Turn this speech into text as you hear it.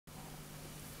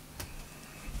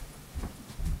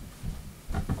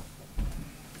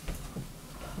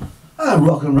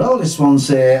Rock and roll. This one's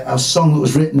a song that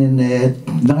was written in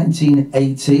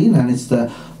 1918, and it's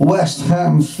the West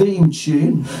Ham theme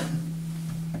tune.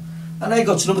 And they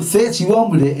got to number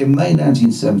 31 with it in May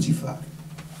 1975.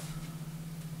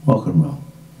 Rock and roll.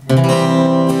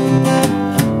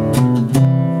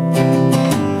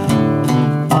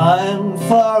 I'm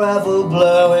forever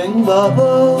blowing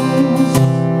bubbles,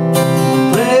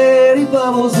 pretty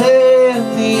bubbles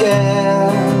in the air.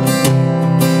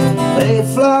 They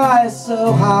fly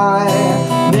so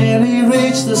high, nearly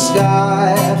reach the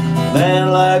sky.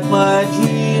 Then like my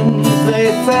dreams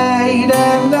they fade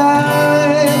and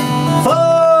die.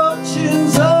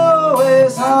 Fortune's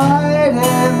always hiding.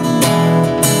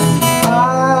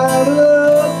 I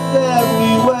looked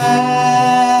everywhere.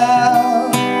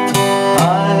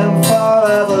 I'm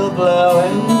forever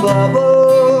blowing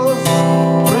bubbles,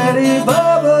 pretty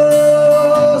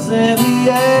bubbles in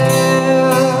the air.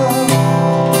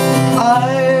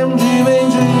 I'm dreaming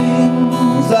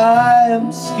dreams,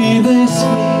 I'm scheming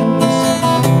schemes,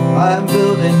 I'm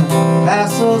building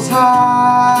castles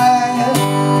high.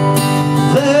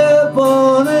 They're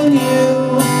born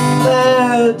anew,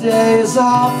 their days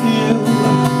are few,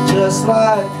 just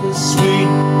like a sweet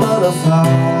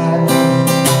butterfly.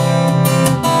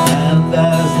 And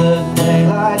as the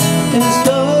daylight is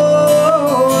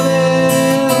dawning,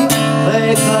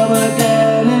 they come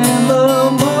again in the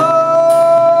morning.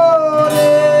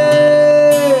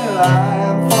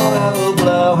 I'm forever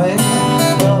blowing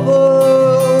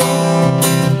bubbles,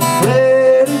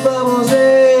 pretty bubbles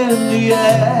in the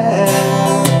air.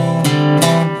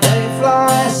 They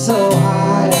fly so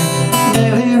high,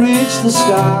 nearly reach the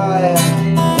sky.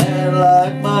 And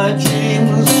like my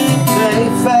dreams, they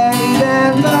fade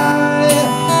and die.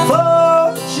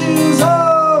 Fortune's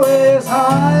always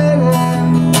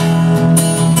hiding.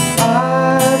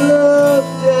 I've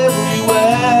looked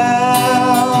everywhere.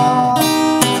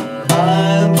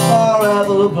 I'm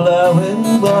forever blowing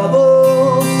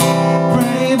bubbles,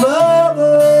 pretty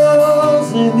bubbles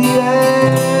in the air.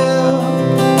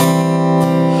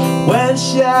 When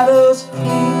shadows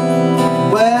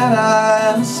creep, when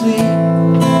I'm asleep,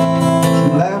 to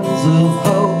lands of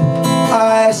hope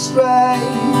I stray.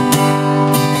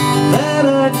 Then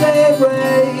at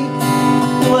daybreak,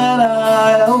 when I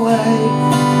awake,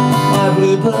 my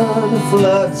bluebird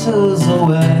flutters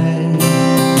away.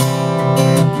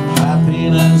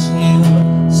 Happiness new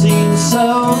seems so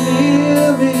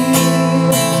near me.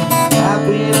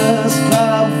 Happiness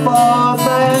come forth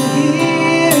and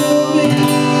heal me.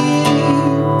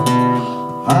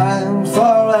 I'm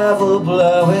forever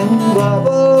blowing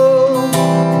bubbles,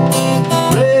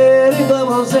 pretty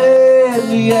bubbles in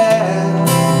the air.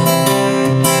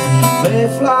 They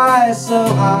fly so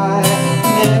high,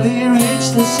 nearly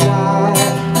reach the sky.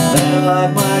 They're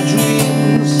like my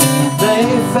dreams, they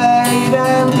fade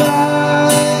and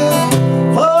die.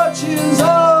 Fortune's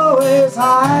always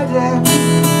hiding.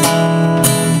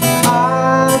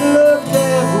 I've looked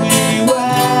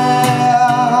everywhere.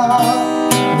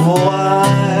 Oh,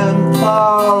 I'm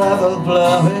forever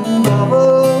blowing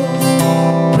bubbles,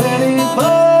 pretty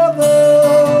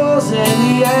bubbles in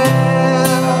the air.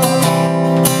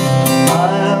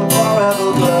 I'm forever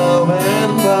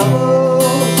blowing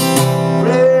bubbles,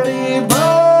 pretty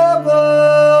bubbles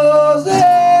in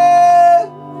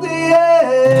the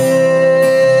air.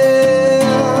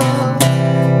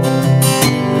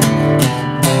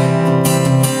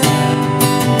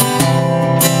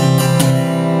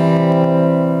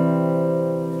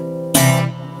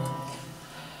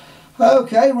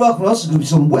 Okay, rock and roll. There's going to be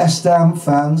some West Ham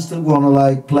fans that want to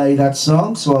like play that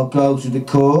song, so I'll go through the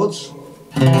chords.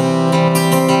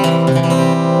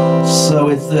 So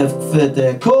it's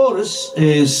the chorus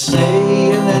is C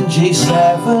and then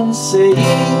G7, C,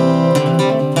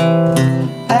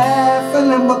 F, and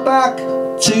then we're back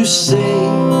to C,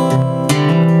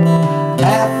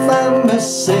 F and the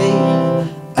C,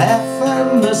 F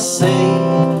and the C,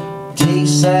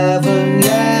 D7,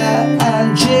 yeah,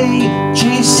 and G,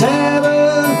 G7,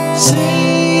 C,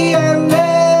 and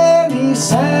then E7,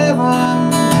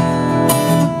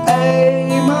 A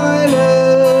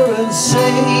minor and C,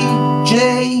 G,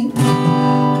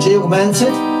 G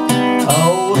augmented,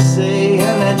 O, C,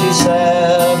 and then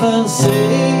G7, C,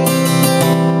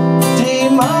 D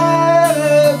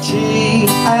minor, G,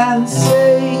 and C.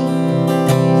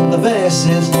 The verse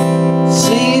is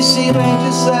C, C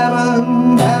major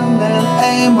 7, and then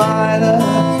A minor,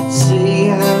 C,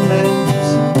 and then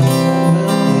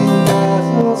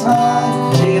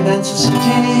high, G and then to G,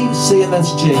 C and then to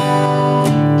G,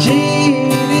 G,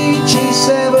 D,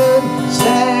 G7,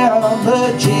 stay on the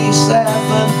G7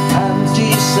 and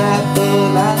G7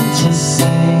 and to C.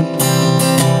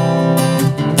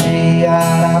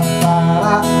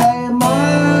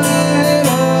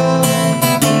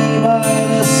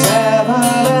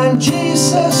 G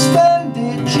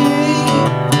suspended G, C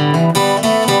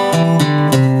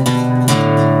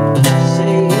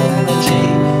and a G,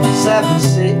 7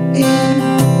 C,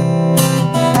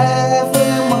 F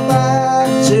and we're back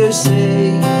to C,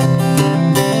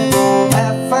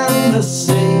 F and the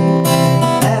C,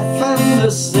 F and the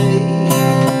C,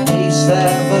 E7,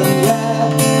 yeah,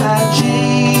 and G,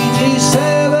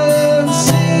 G7, C,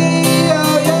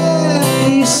 oh yeah,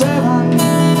 E7,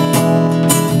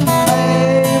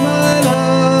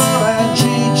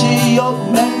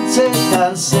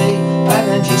 and C, and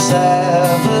then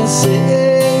G7, C,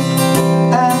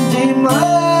 and D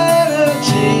minor,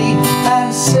 G,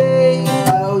 and C,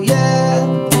 oh yeah.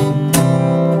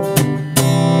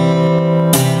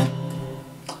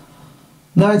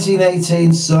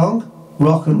 1918 song,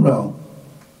 Rock and Roll.